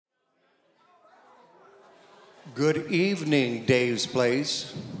Good evening, Dave's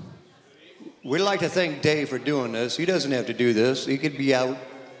Place. We'd like to thank Dave for doing this. He doesn't have to do this. He could be out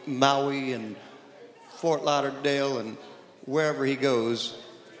Maui and Fort Lauderdale and wherever he goes,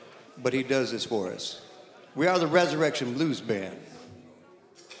 but he does this for us. We are the Resurrection Blues Band.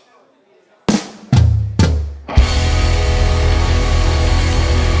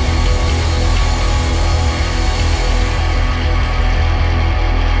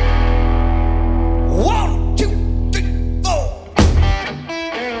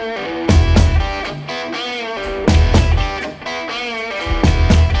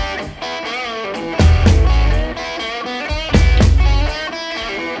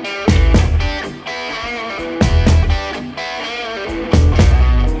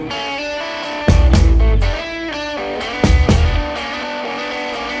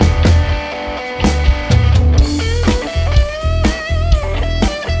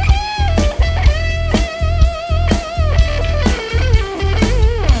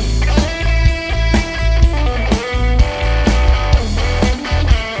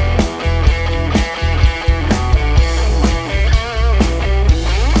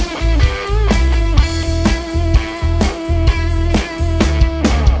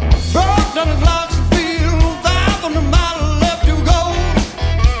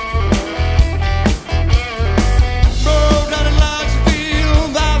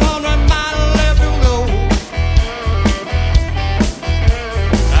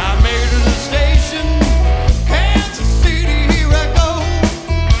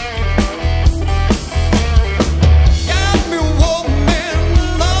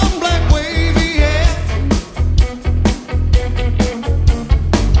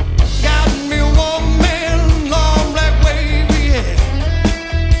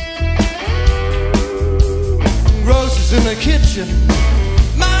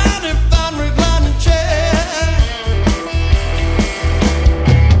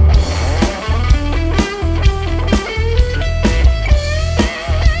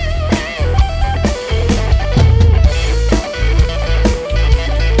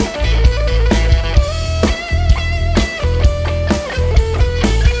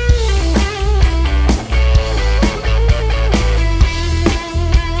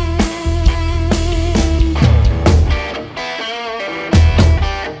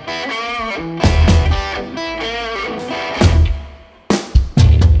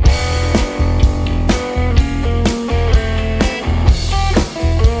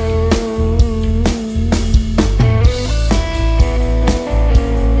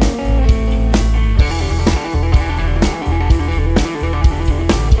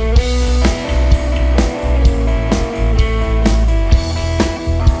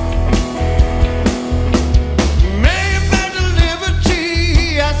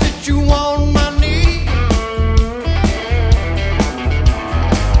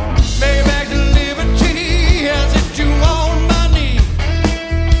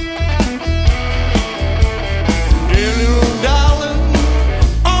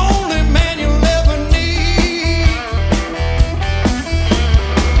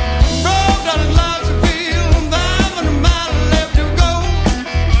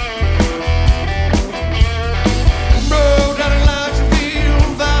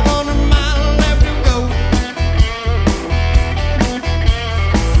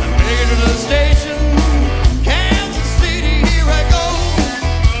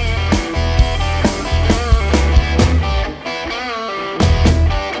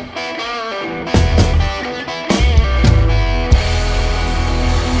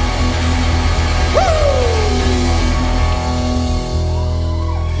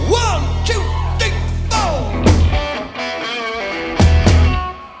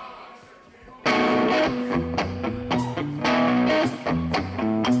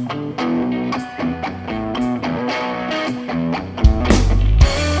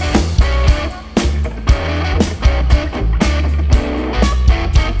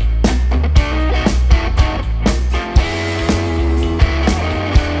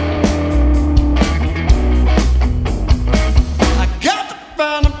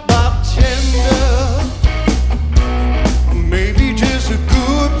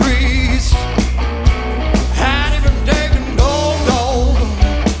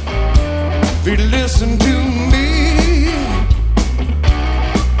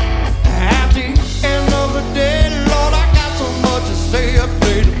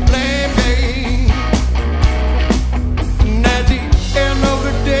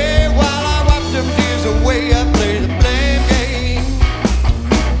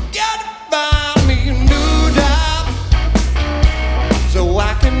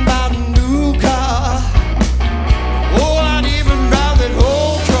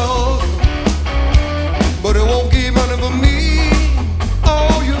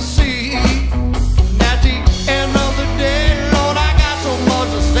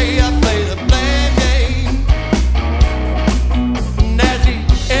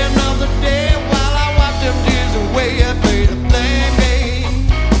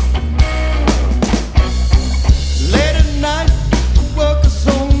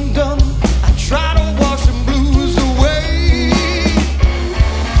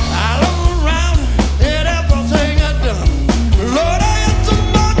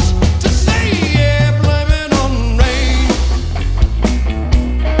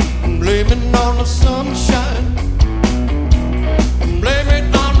 the sunshine. Blame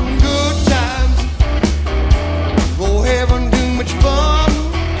it on the good times. Oh, having too much fun.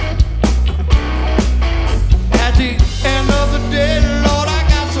 At the end of the day, Lord, I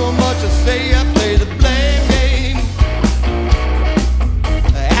got so much to say. I play the blame game.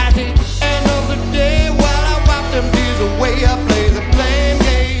 At the end of the day, while I wipe them tears away, I play the blame game.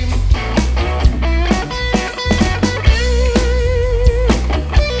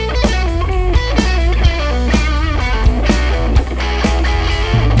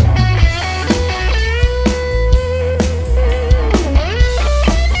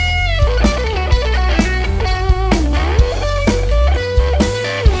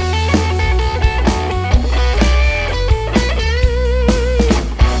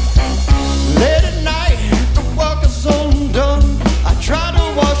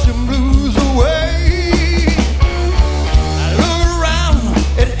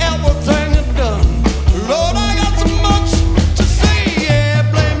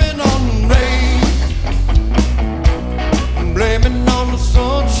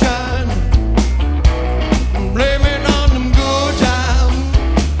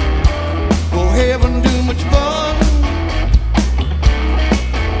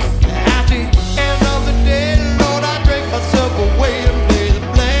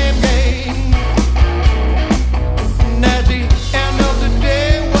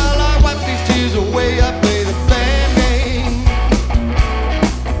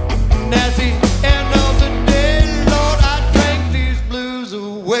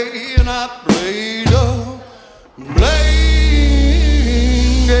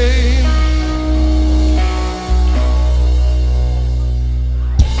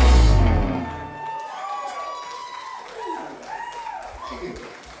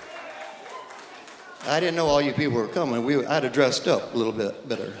 I didn't know all you people were coming. I'd have dressed up a little bit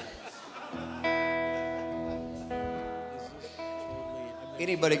better.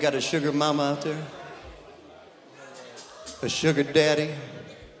 Anybody got a sugar mama out there? A sugar daddy?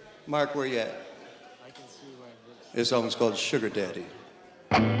 Mark, where you at? This song's called Sugar Daddy.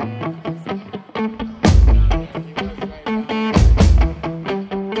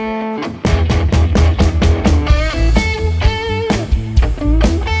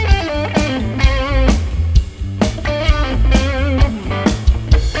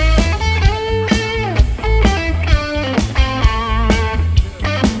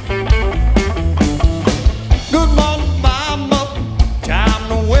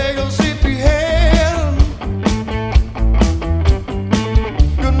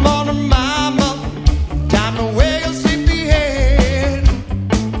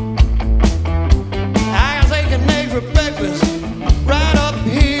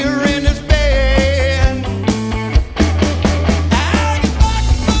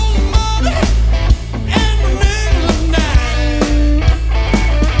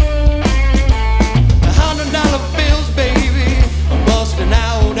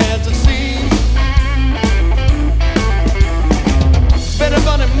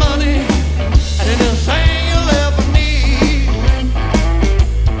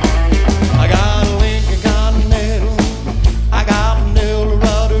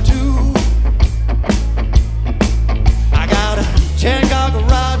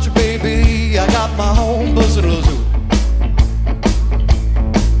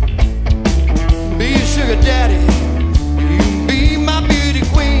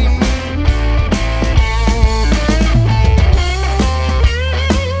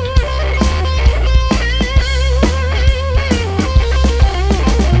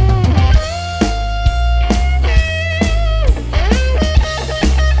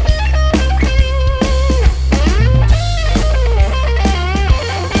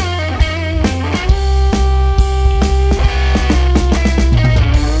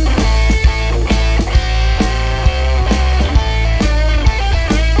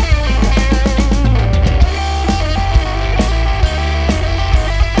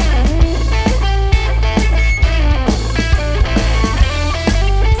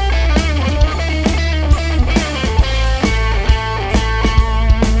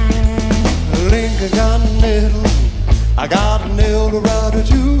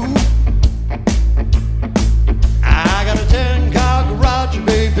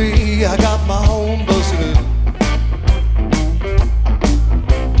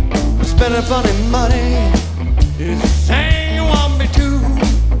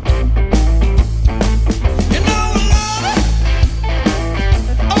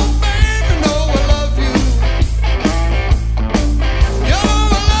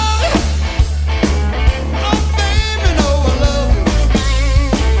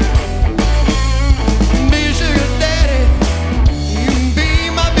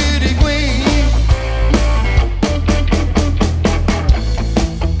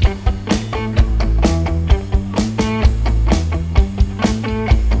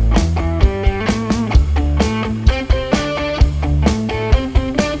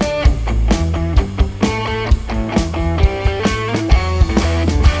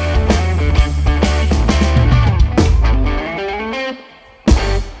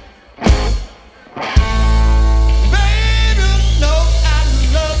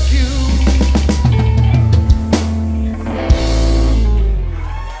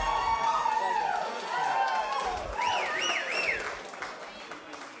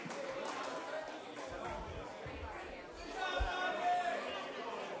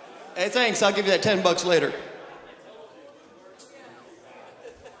 Hey, thanks. I'll give you that $10 later.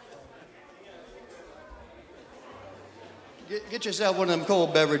 Get yourself one of them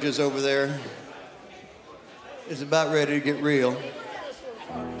cold beverages over there. It's about ready to get real.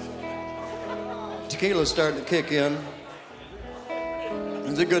 Tequila's starting to kick in.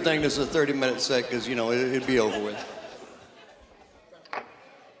 It's a good thing this is a 30-minute set because, you know, it'd be over with.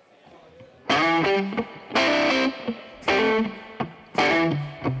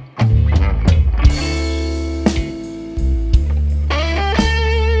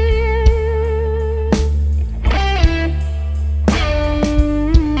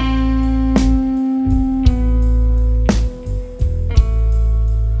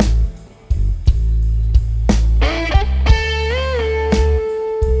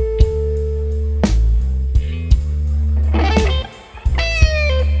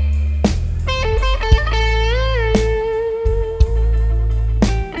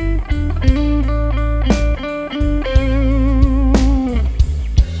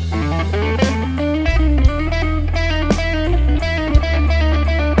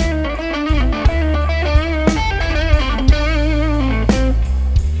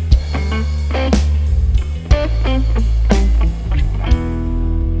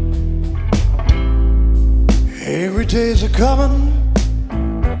 Days are coming,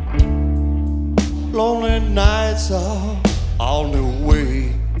 lonely nights are on the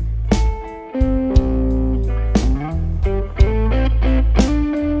way.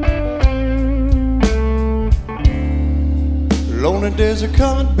 Lonely days are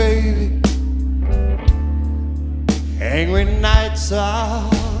coming, baby. Angry nights are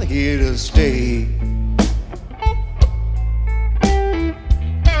here to stay.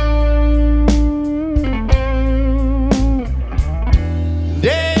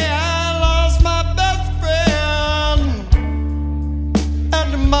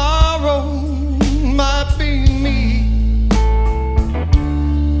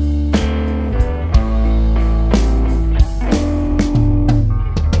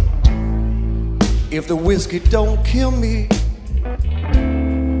 If the whiskey don't kill me,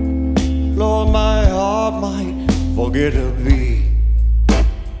 Lord, my heart might forget to beat.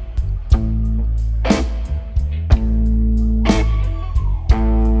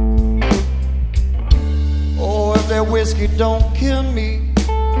 Oh, if that whiskey don't kill me,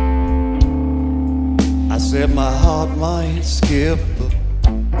 I said my heart might skip a beat.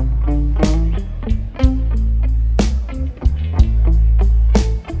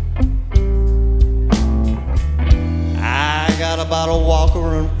 About a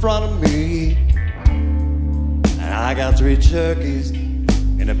walker in front of me, and I got 3 turkeys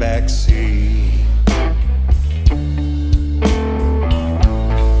in the back seat.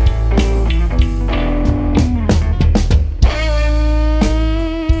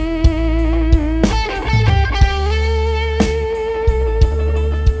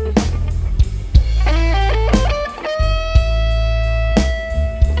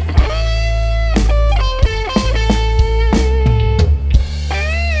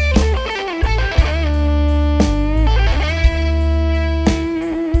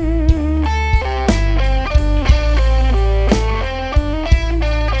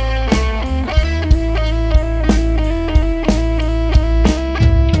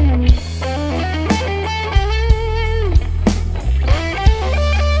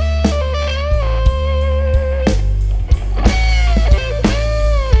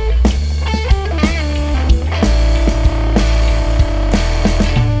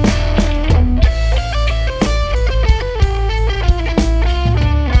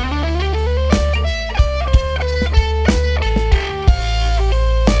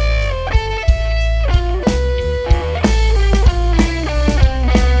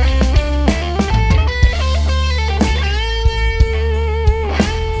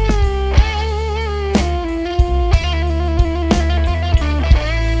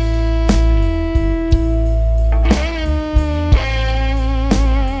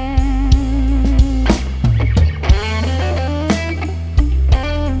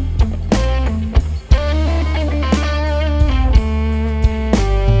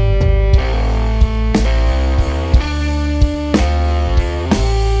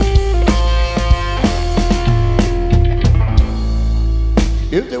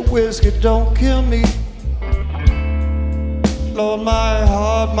 If the whiskey don't kill me, Lord, my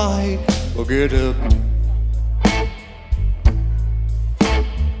heart might forget to beat.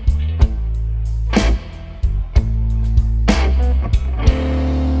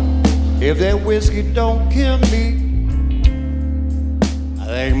 If that whiskey don't kill me, I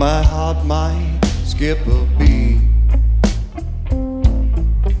think my heart might skip a beat.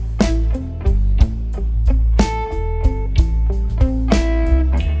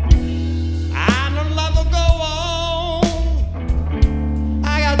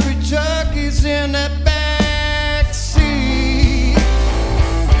 turkeys in that back seat.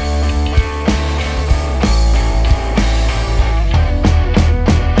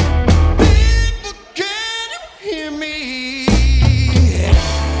 People, can you hear me?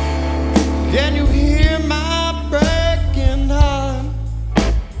 Can you hear my breaking heart?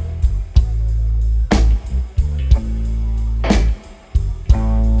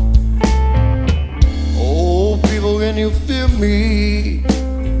 Oh, people, can you feel me?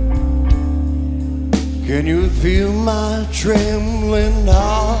 Can you feel my trembling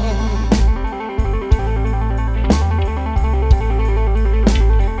heart?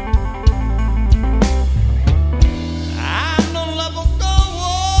 I know love will go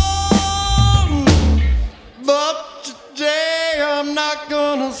on, but today I'm not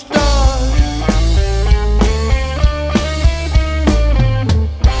gonna start.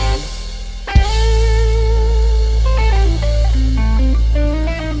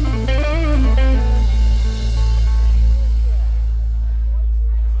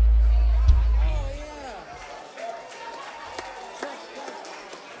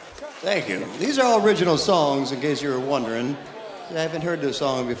 Thank you. These are all original songs, in case you were wondering. I haven't heard this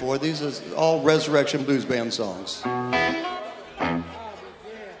song before. These are all Resurrection Blues Band songs.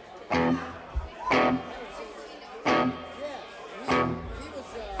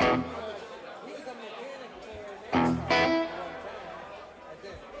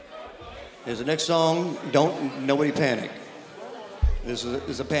 Here's the next song, Nobody Panic. This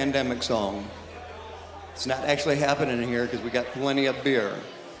is a pandemic song. It's not actually happening here because we got plenty of beer.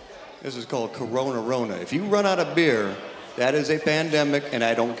 This is called Corona Rona. If you run out of beer, that is a pandemic, and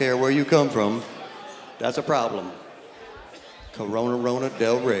I don't care where you come from. That's a problem. Corona Rona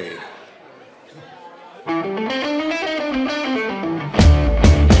Del Rey.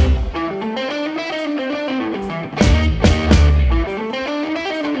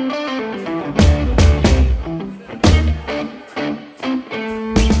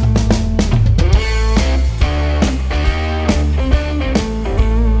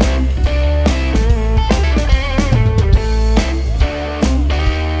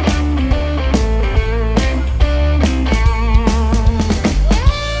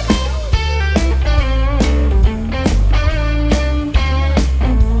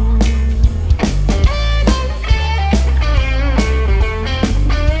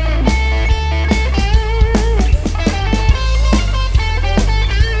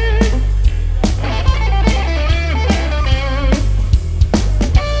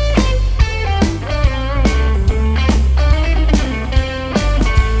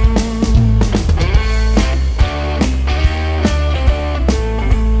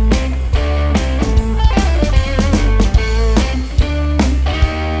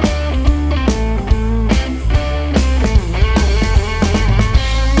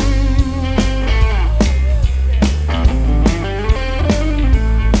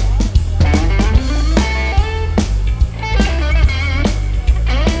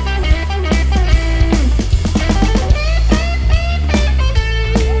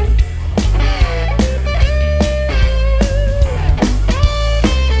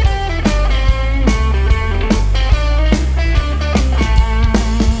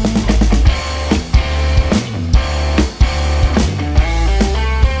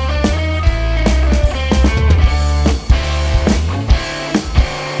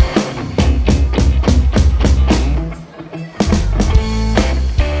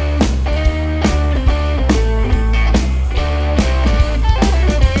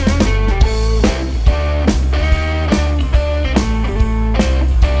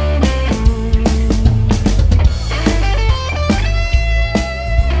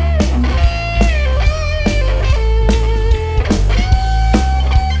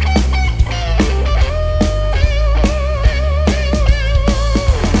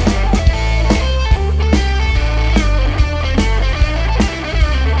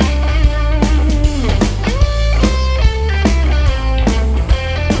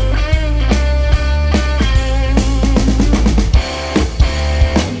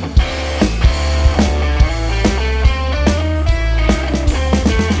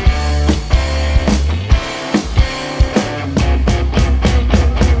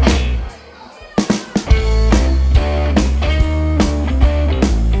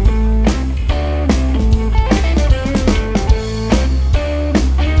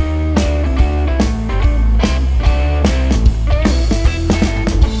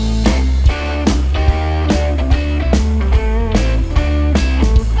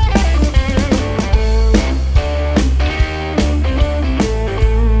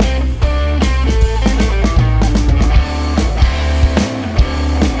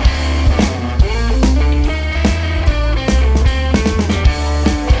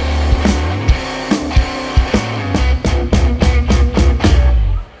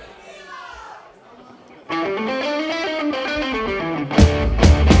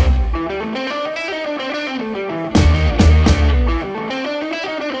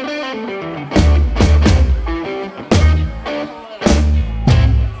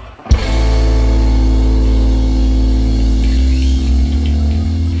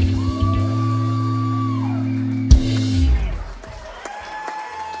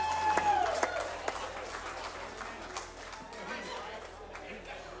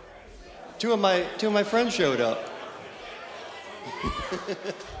 Two of my friends showed up.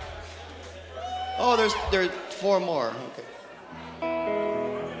 Oh, there's 4 more. Okay.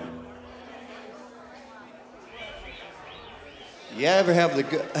 You ever have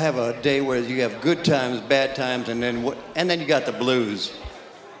a day where you have good times, bad times, and then you got the blues?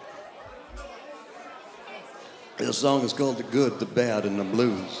 The song is called "The Good, the Bad, and the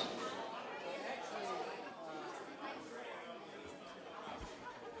Blues."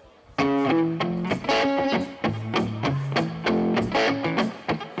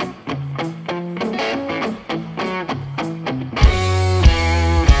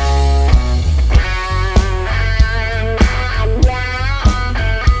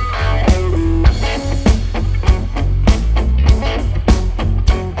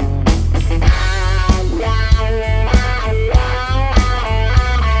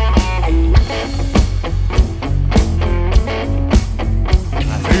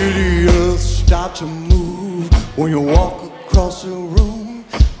 To move when you walk across the room.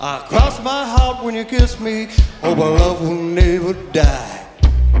 I cross my heart when you kiss me. Hope our love will never die.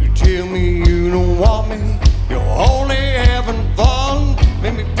 You tell me you don't want me, you're only having fun.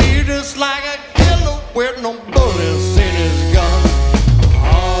 Make me feel just like a killer with no bullets in his gun.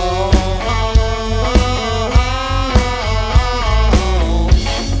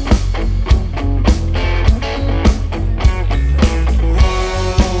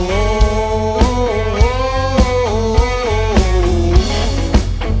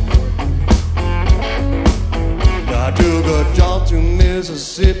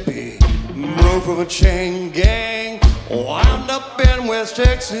 Mississippi, broke from a chain gang, wound up in West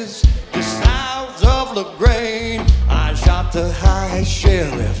Texas, just south of LaGrange. I shot the high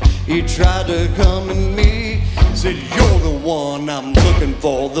sheriff, he tried to come at me, said you're the one I'm looking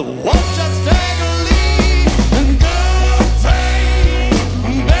for, the one just take a lead. Good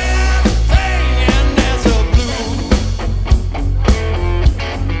thing, bad thing, and there's a blue.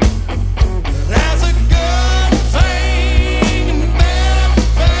 There's a good thing, bad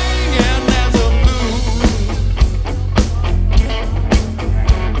thing, and there's a blue.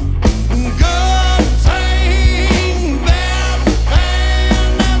 Good thing, bad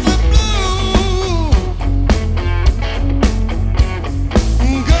thing, there's a blue.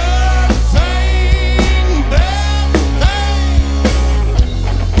 Good thing, bad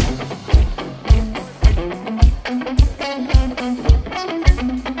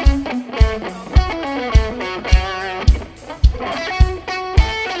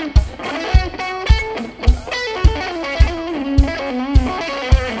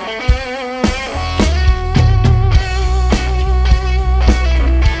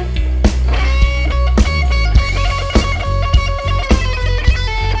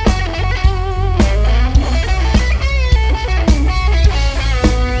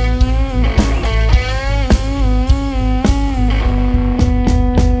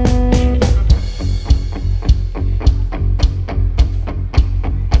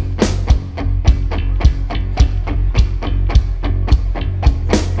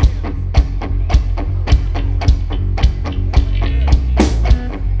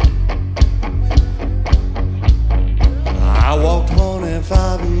I walked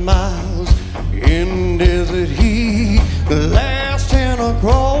 25 miles in desert heat, the last 10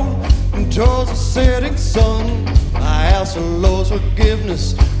 across towards the setting sun. I asked the Lord's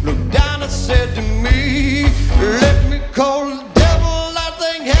forgiveness, looked down and said to me, let me call the devil, I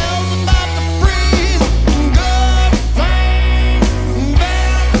think hell's about to freeze. Good thing,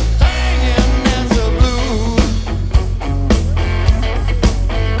 bad thing, and there's a blue.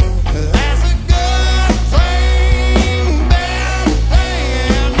 That's a good thing, bad thing,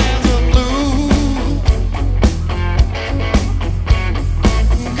 and there's a blue.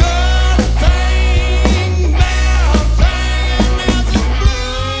 Good thing, bad thing, and there's a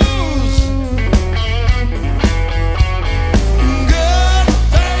blues. Good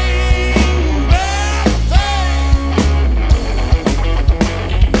thing, bad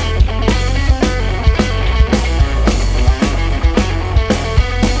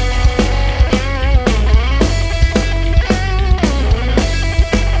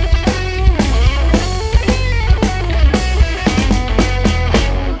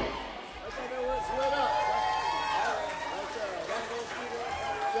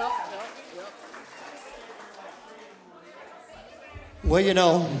Well, you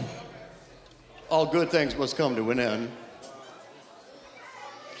know, all good things must come to an end.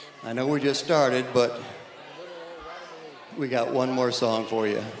 I know we just started, but we got one more song for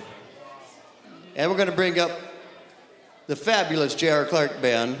you. And we're going to bring up the fabulous J.R. Clark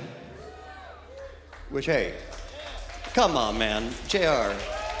Band, which, hey, come on, man. J.R.,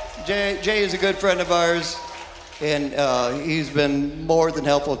 Jay is a good friend of ours, and he's been more than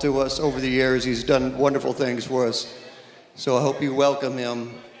helpful to us over the years. He's done wonderful things for us. So I hope you welcome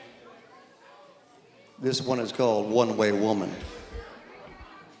him. This one is called One Way Woman.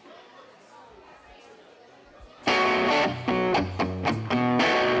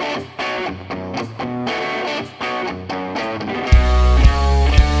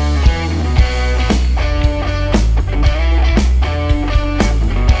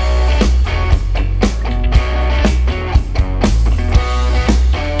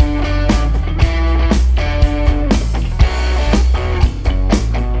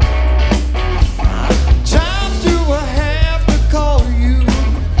 Times do I have to call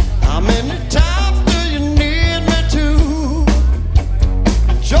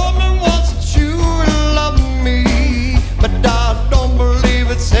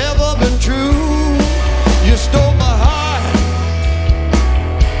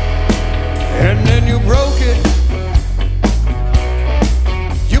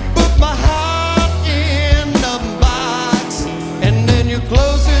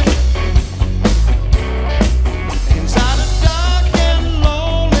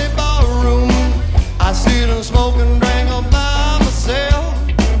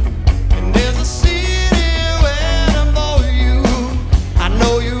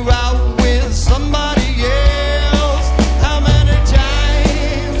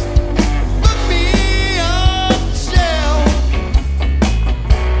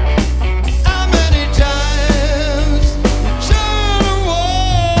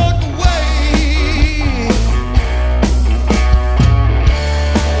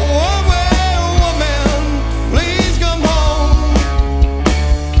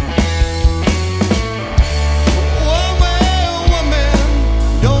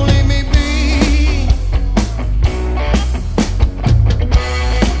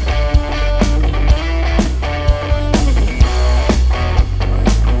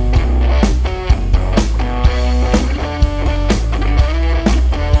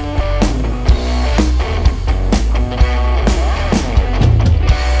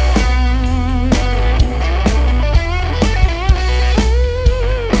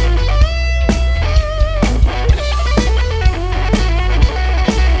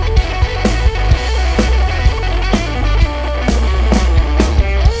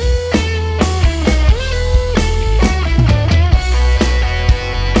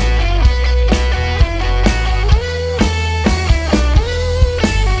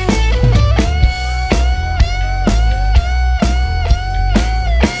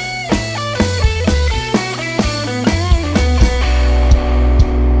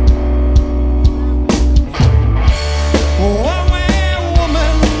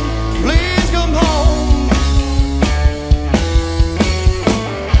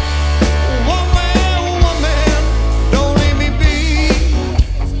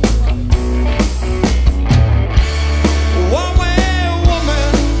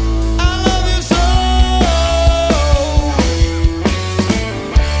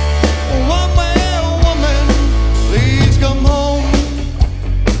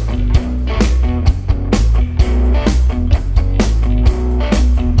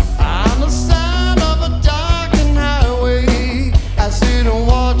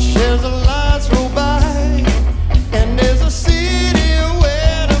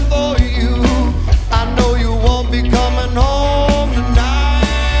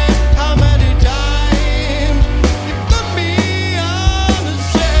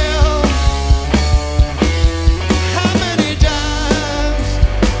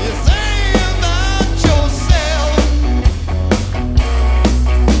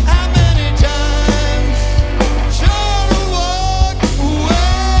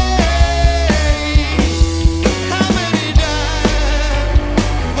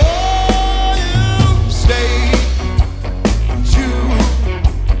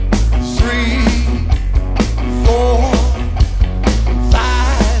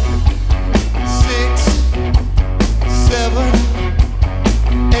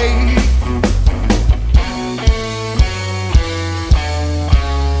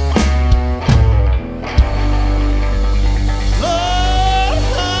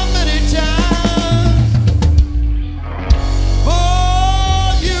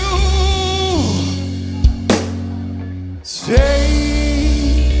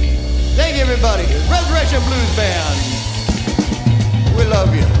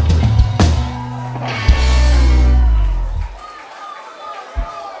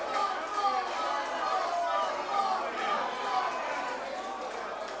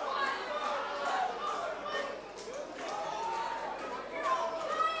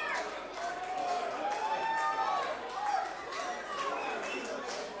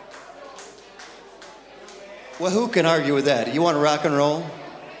Well, who can argue with that? You want to rock and roll?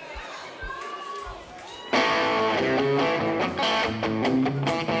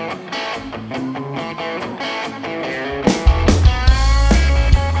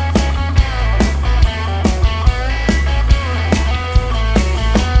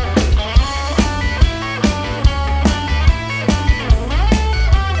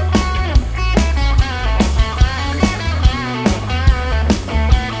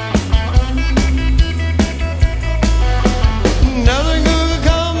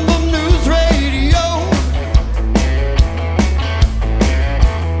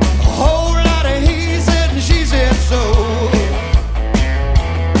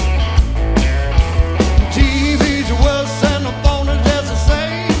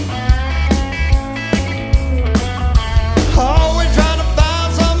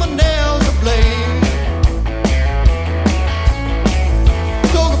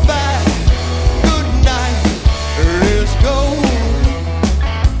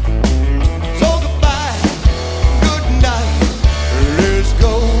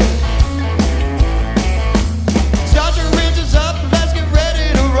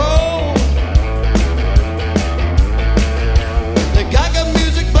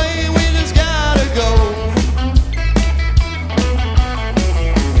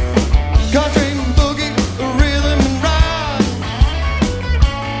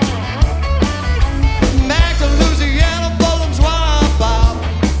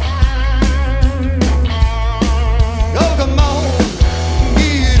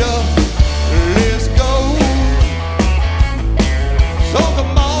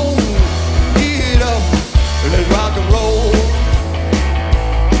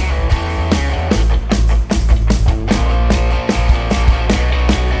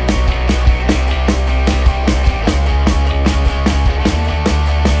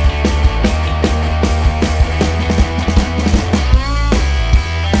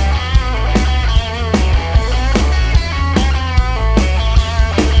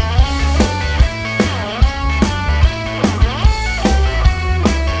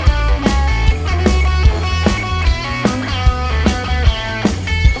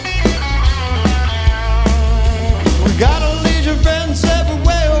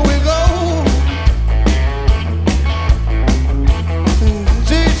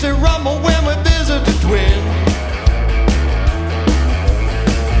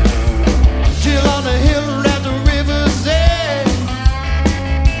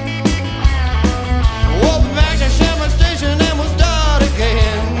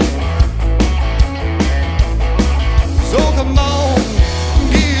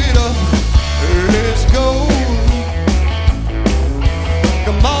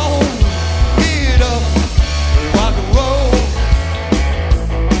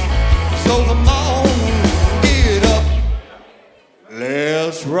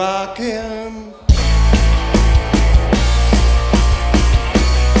 Let's rock in.